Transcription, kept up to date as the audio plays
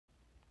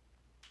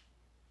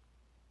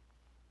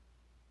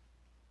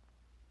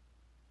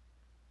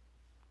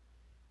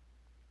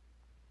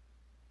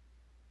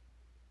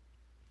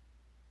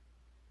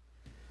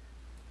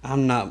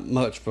I'm not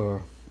much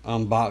for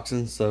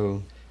unboxing,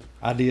 so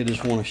I did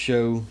just want to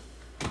show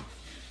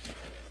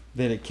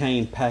that it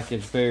came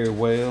packaged very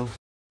well.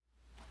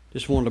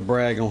 Just wanted to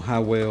brag on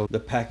how well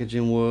the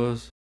packaging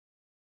was.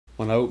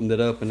 When I opened it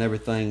up and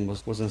everything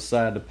was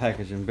inside the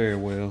packaging very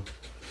well.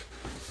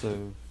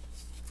 So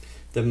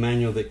the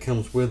manual that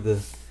comes with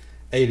the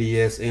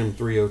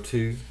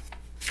ADSM302.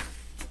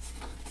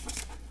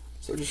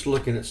 So just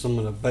looking at some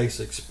of the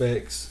basic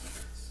specs.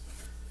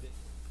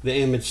 The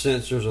image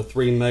sensor is a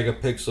 3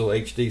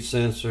 megapixel HD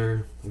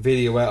sensor.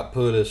 Video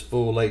output is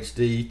full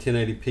HD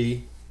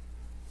 1080p.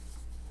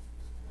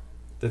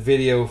 The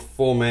video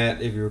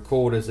format, if you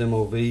record, is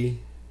MOV.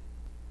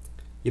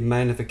 Your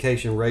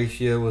magnification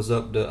ratio is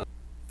up to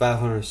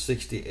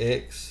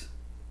 560x,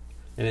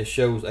 and it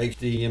shows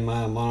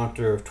HDMI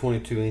monitor of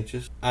 22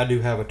 inches. I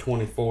do have a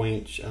 24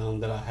 inch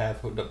that I have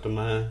hooked up to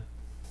mine.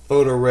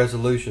 Photo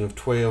resolution of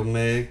 12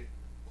 meg.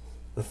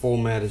 The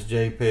format is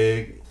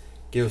JPEG.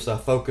 Gives us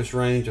a focus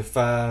range of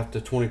 5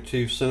 to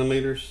 22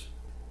 centimeters.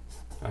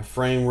 Our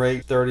frame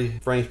rate 30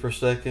 frames per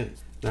second.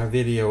 And our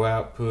video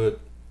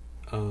output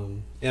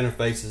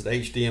interface is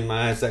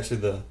HDMI. It's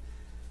actually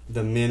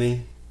the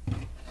mini.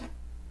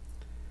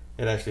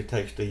 It actually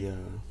takes the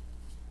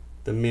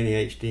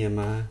mini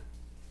HDMI.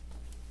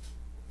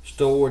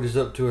 Storage is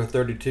up to a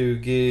 32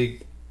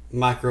 gig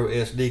micro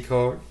SD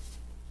card,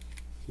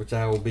 which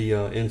I will be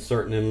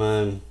inserting in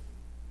mine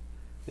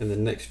in the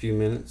next few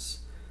minutes.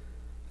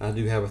 I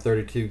do have a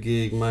 32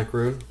 gig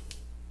micro.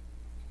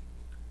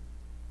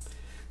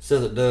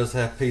 Says it does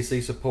have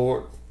PC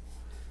support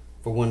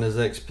for Windows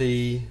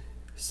XP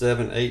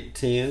 7, 8,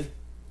 10.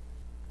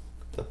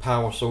 The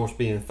power source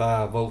being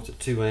 5 volts at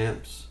 2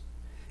 amps.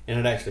 And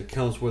it actually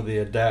comes with the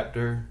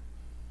adapter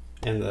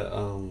and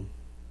the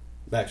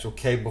actual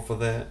cable for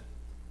that.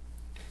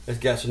 It's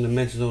got some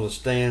dimensions on the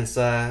stand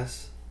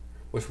size,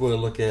 which we'll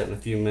look at in a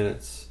few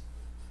minutes.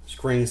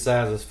 Screen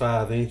size is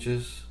 5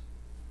 inches.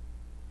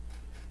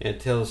 And it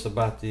tells us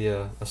about the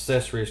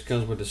accessories.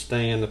 Comes with the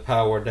stand, the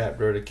power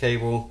adapter, the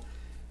cable,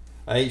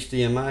 a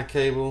HDMI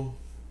cable,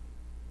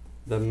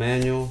 the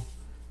manual,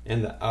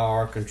 and the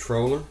IR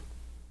controller.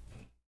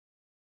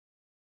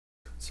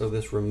 So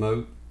this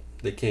remote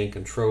that can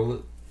control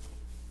it.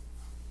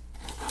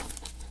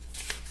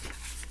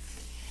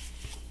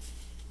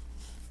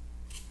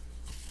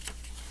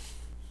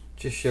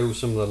 Just shows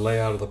some of the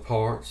layout of the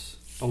parts.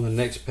 On the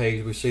next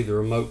page we see the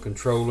remote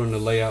controller and the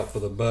layout for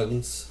the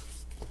buttons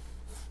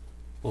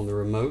on the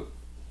remote.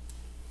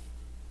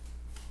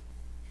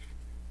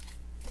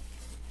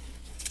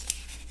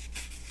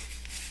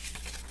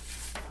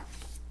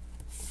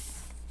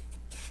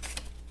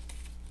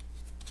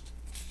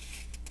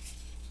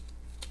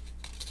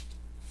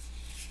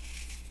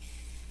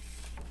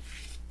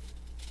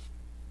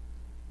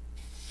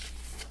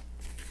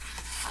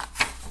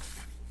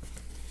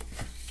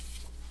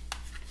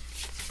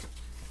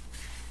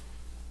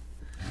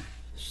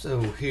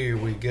 So here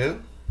we go.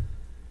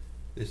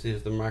 This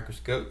is the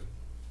microscope.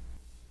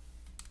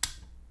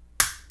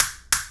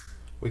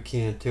 We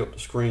can tilt the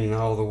screen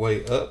all the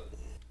way up,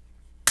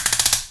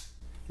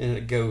 and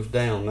it goes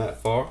down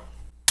that far.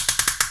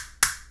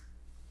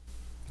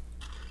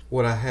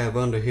 What I have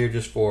under here,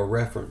 just for a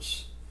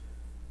reference,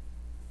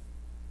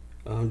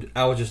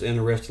 I was just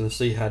interested to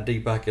see how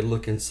deep I could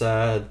look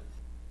inside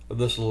of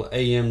this little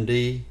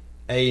AMD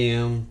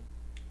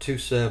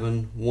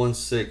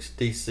AM2716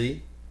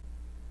 DC.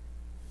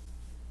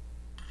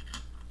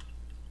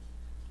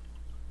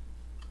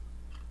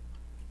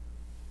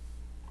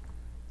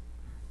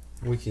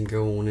 We can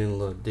go on in a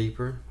little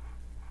deeper.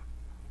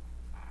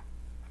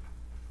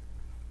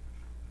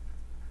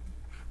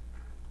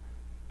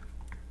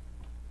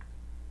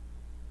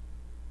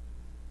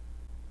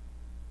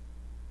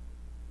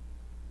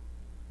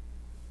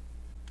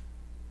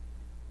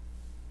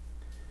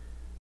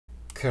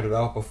 Cut it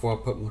off before I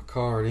put my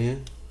card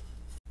in.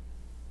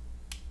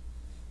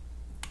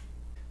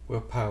 We'll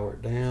power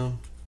it down.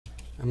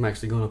 I'm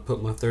actually going to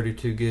put my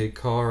 32 gig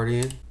card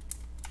in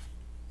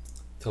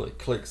till it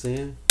clicks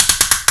in.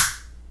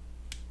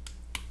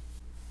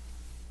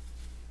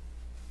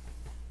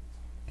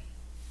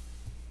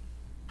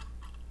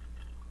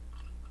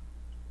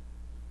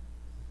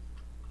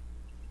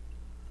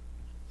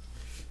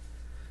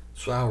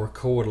 So I'll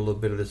record a little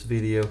bit of this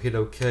video, hit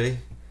OK,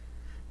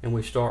 and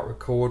we start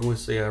recording. We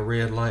see our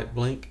red light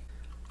blink.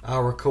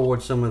 I'll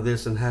record some of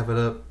this and have it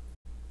up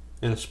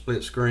in a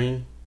split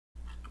screen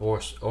or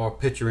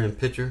picture in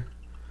picture.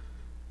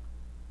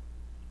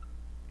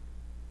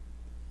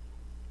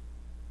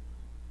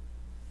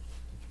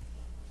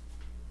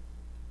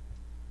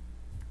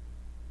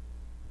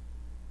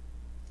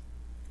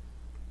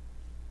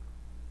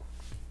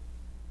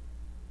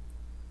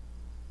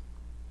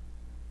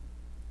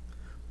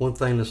 One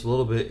thing that's a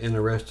little bit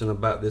interesting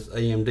about this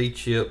AMD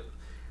chip,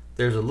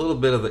 there's a little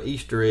bit of an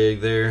Easter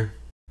egg there.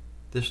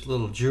 This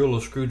little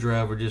jeweler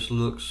screwdriver just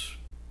looks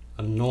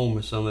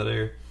enormous on that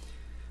there.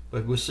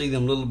 But we see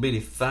them little bitty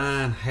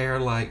fine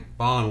hair-like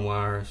bond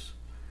wires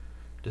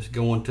just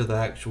going to the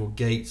actual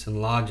gates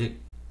and logic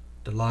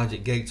the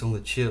logic gates on the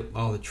chip,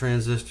 all the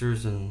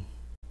transistors and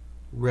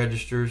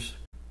registers.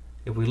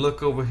 If we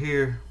look over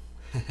here,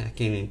 I can't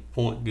even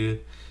point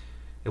good.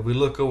 If we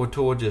look over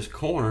toward this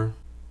corner,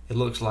 it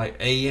looks like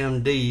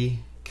AMD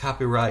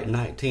copyright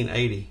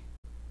 1980,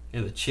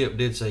 and the chip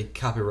did say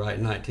copyright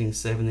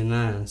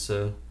 1979,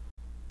 so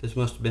this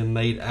must have been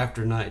made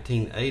after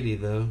 1980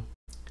 though.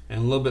 And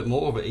a little bit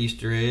more of an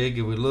Easter egg,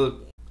 if we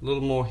look a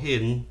little more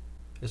hidden,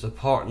 it's a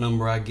part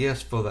number, I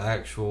guess, for the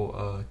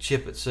actual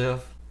chip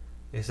itself.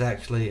 It's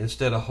actually,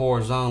 instead of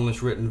horizontal,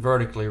 it's written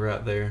vertically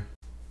right there.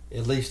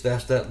 At least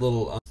that's that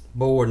little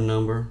board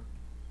number.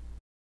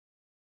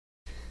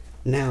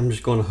 Now I'm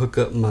just going to hook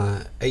up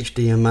my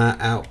HDMI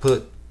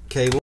output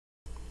cable.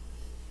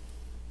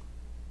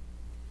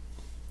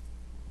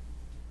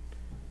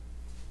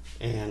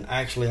 And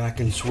actually I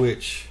can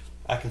switch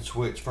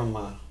from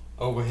my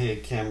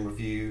overhead camera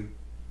view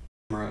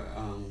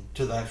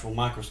to the actual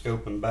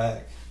microscope and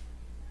back.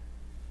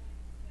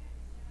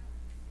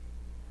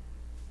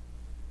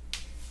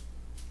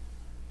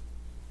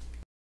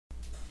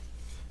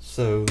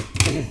 So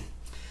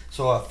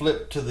I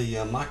flipped to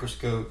the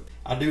microscope.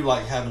 I do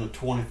like having a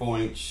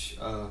 24-inch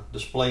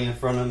display in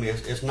front of me.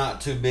 It's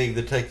not too big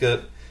to take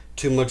up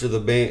too much of the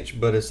bench,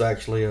 but it's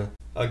actually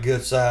a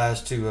good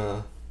size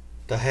to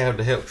have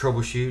to help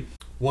troubleshoot.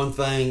 One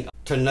thing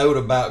to note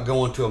about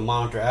going to a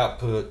monitor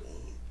output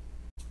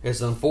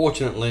is,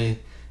 unfortunately,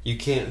 you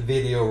can't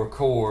video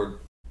record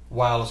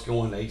while it's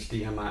going to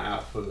HDMI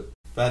output.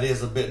 That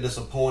is a bit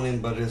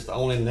disappointing, but it's the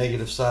only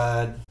negative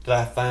side that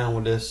I found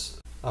with this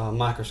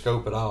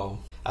microscope at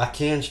all. I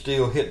can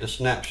still hit the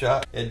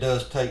snapshot. It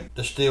does take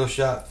the still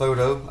shot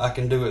photo. I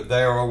can do it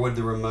there or with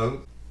the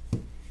remote.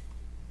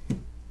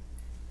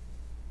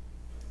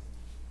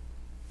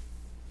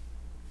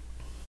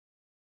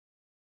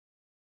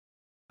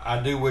 I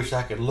do wish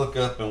I could look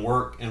up and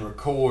work and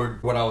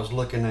record what I was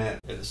looking at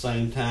the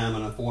same time,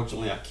 and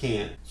unfortunately I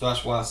can't. So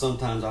that's why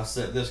sometimes I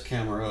set this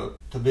camera up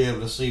to be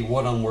able to see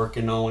what I'm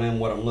working on and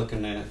what I'm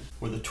looking at.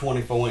 With a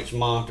 24-inch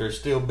monitor, it's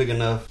still big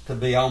enough to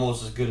be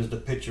almost as good as the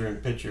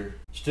picture-in-picture.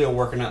 Still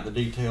working out the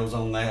details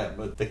on that,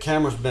 but the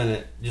camera's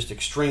been just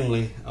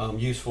extremely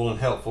useful and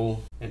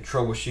helpful in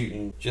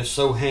troubleshooting. Just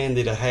so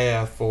handy to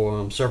have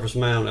for surface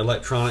mount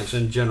electronics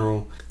in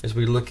general. As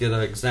we look at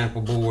an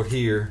example board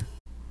here,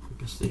 you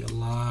can see a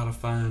lot of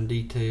fine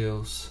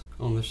details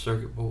on the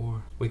circuit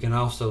board. We can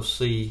also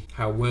see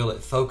how well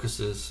it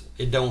focuses.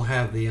 It don't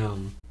have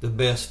the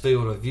best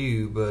field of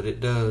view, but it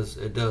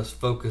does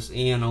focus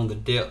in on the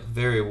depth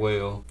very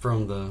well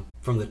from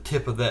the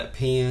tip of that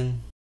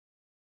pin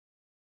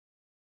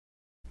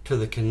to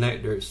the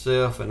connector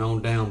itself and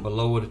on down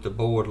below it at the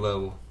board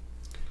level.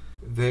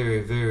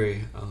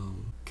 Very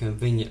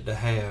convenient to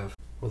have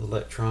with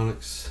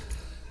electronics,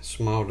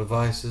 small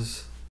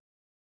devices.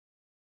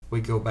 We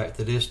go back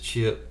to this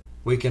chip,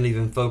 we can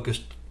even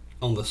focus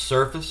on the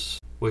surface,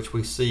 which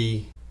we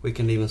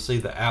can even see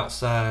the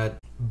outside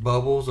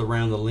bubbles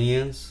around the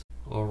lens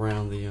or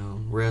around the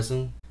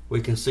resin.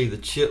 We can see the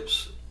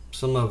chips.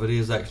 Some of it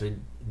is actually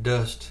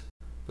dust,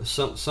 but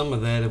some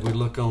of that, if we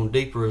look on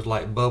deeper, is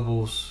like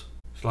bubbles.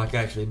 It's like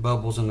actually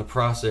bubbles in the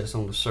process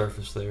on the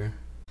surface there.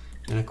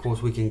 And of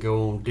course we can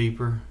go on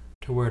deeper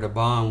to where the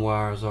bond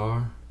wires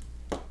are,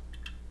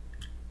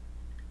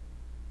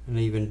 and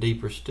even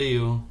deeper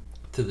still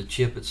to the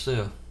chip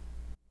itself.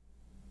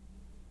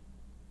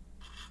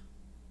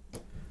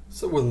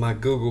 So with my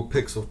Google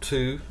Pixel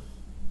 2,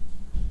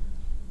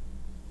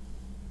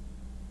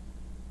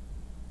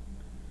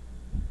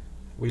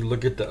 we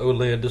look at the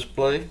OLED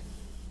display.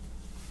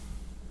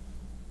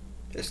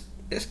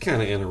 It's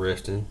kind of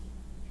interesting.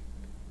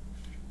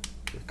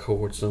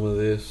 Record some of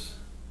this.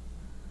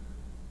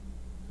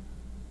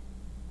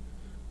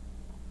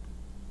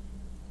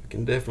 You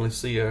can definitely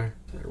see our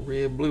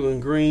red, blue,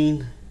 and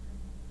green.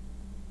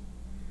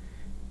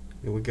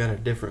 And we got a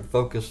different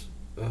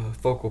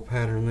focal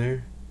pattern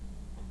there.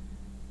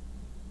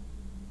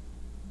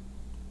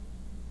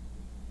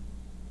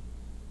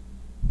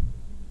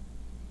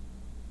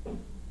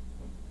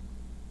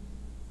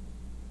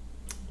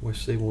 We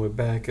see when we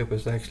back up,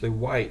 it's actually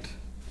white,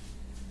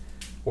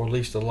 or at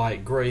least a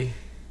light gray.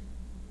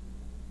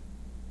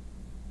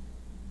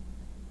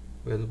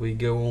 As we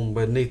go on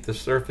beneath the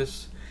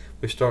surface,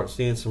 we start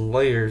seeing some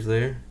layers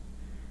there.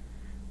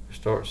 We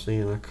start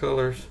seeing our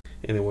colors.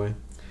 Anyway,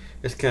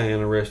 it's kind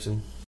of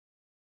interesting.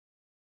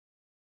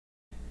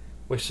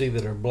 We see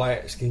that our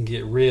blacks can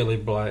get really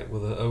black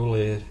with an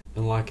OLED,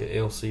 unlike an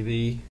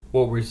LCD.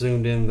 What we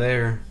zoomed in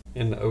there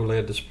in the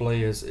OLED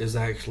display is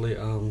actually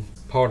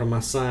part of my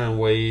sine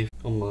wave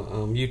on my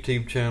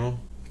YouTube channel,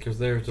 because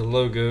there's the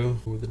logo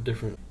with the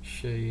different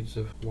shades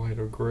of white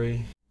or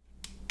gray.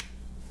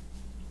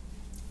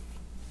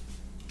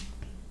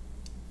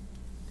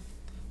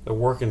 The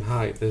working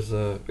height is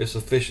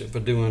sufficient for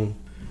doing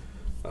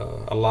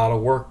a lot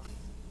of work.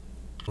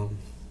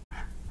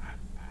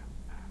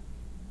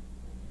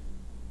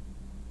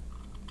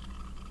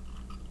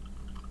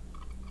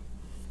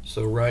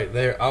 So right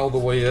there, all the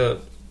way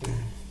up,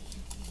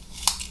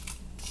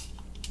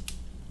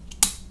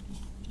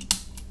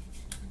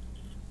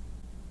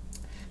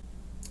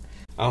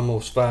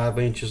 almost 5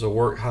 inches of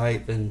work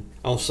height. And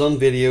on some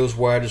videos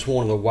where I just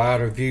wanted a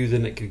wider view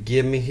than it could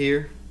give me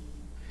here,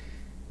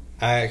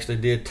 I actually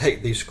did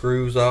take these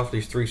screws off,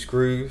 these 3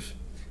 screws,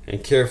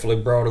 and carefully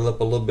brought it up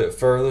a little bit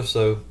further.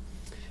 So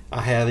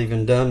I have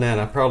even done that.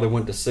 I probably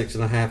went to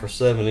 6.5 or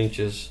 7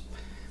 inches.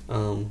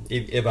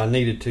 If I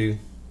needed to,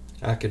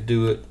 I could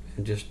do it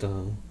and just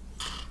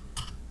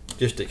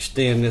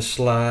extend this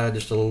slide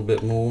just a little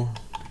bit more.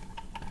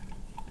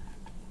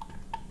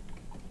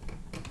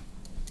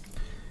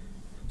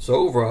 So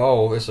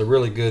overall, it's a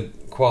really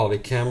good quality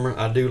camera.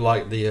 I do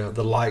like the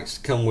lights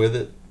come with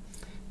it.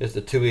 It's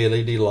the 2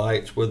 LED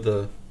lights with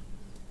the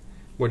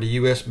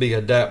USB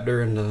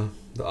adapter and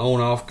the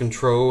on-off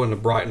control and the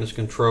brightness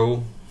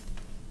control.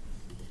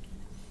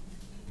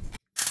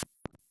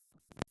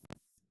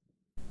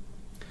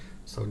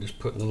 So just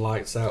putting the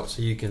lights out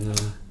so you can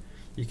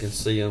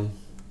see them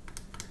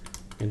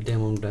and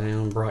dim them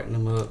down, brighten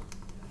them up.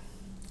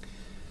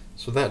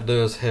 So that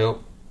does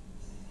help.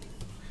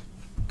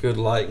 Good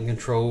lighting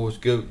control is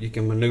good. You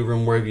can maneuver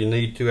them wherever you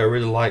need to. I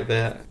really like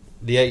that.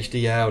 The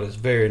HD out is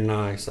very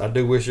nice. I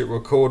do wish it would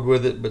record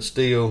with it, but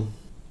still,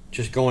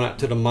 just going out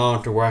to the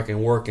monitor where I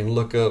can work and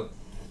look up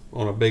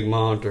on a big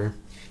monitor.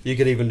 You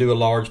could even do a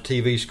large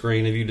TV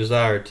screen if you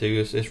desire to.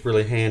 It's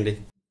really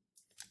handy.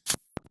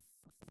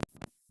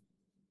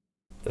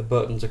 The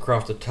buttons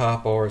across the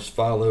top are as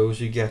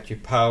follows. You got your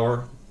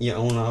power, your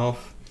on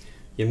off,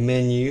 your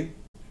menu,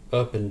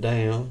 up and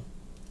down,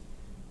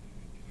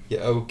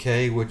 your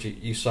OK, which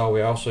you saw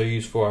we also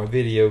use for our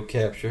video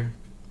capture,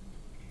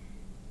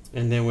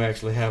 and then we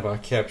actually have our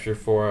capture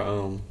for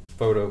our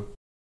photo.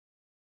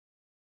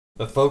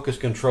 The focus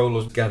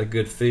controller's got a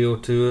good feel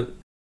to it.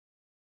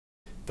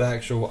 The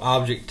actual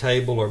object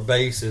table or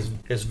base is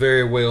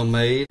very well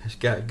made. It's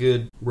got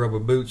good rubber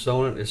boots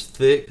on it. It's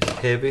thick, it's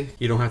heavy.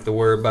 You don't have to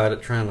worry about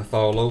it trying to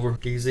fall over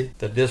easy.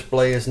 The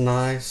display is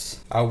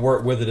nice. I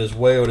worked with it as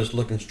well, just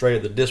looking straight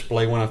at the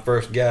display when I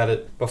first got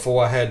it,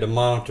 before I had the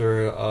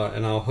monitor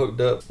and all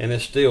hooked up. And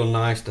it's still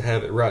nice to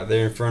have it right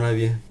there in front of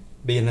you,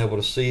 being able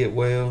to see it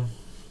well.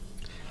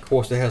 Of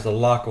course, it has a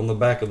lock on the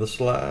back of the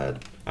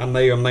slide. I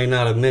may or may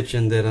not have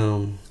mentioned that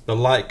the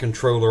light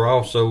controller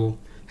also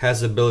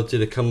has the ability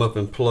to come up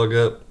and plug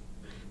up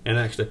and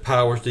actually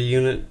powers the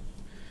unit,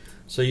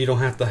 so you don't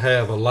have to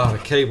have a lot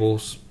of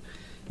cables.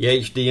 Your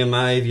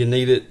HDMI if you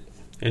need it,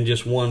 and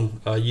just one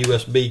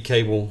USB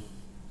cable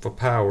for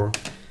power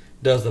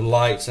does the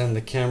lights and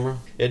the camera.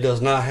 It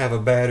does not have a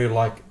battery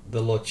like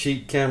the little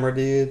cheap camera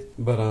did,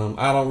 but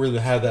I don't really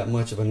have that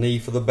much of a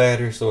need for the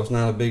battery, so it's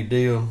not a big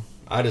deal.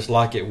 I just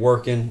like it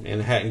working, and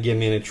it hadn't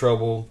given me any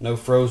trouble. No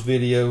froze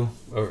video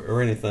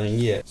or anything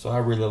yet, so I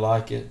really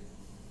like it.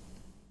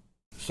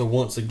 So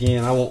once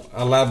again, I won't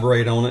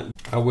elaborate on it.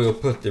 I will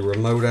put the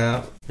remote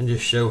out and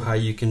just show how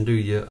you can do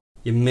your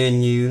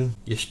menu.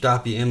 You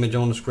stop your image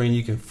on the screen,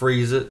 you can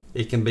freeze it.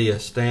 It can be a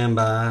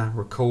standby,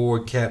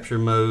 record, capture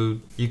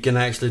mode. You can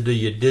actually do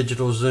your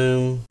digital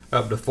zoom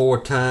up to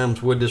 4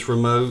 times with this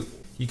remote.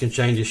 You can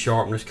change your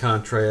sharpness,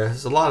 contrast.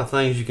 There's a lot of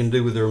things you can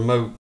do with the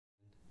remote.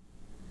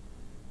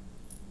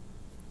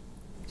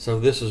 So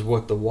this is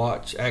what the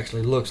watch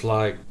actually looks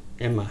like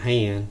in my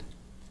hand.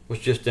 Was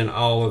just in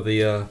all of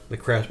the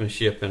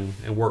craftsmanship and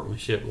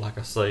workmanship, like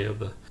I say, of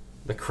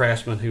the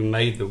craftsman who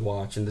made the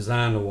watch and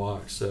designed the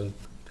watch. So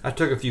I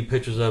took a few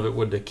pictures of it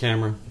with the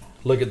camera.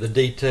 Look at the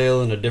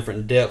detail and the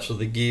different depths of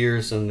the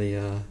gears and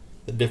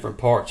the different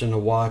parts in the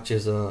watch.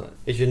 As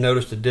you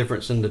notice the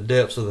difference in the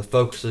depths of the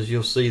focuses,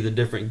 you'll see the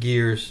different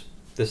gears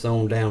that's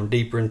on down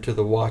deeper into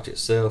the watch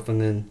itself and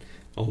then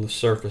on the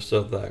surface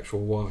of the actual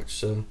watch.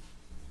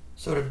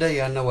 So today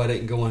I know I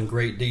didn't go in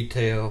great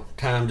detail.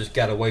 Time just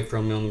got away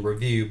from me on the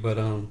review, but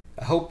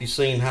I hope you've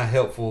seen how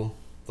helpful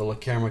the little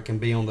camera can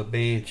be on the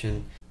bench,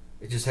 and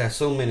it just has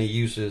so many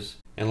uses.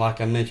 And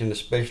like I mentioned,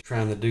 especially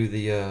trying to do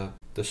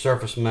the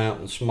surface mount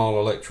and small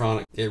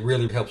electronic, it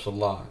really helps a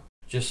lot.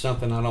 Just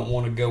something I don't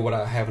want to go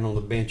without having on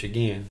the bench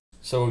again.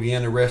 So if you're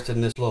interested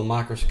in this little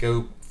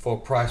microscope for a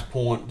price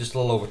point just a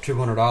little over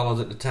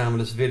 $200 at the time of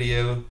this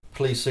video,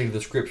 please see the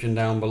description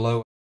down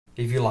below.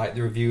 If you like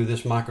the review of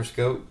this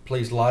microscope,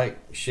 please like,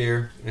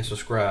 share, and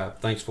subscribe.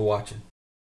 Thanks for watching.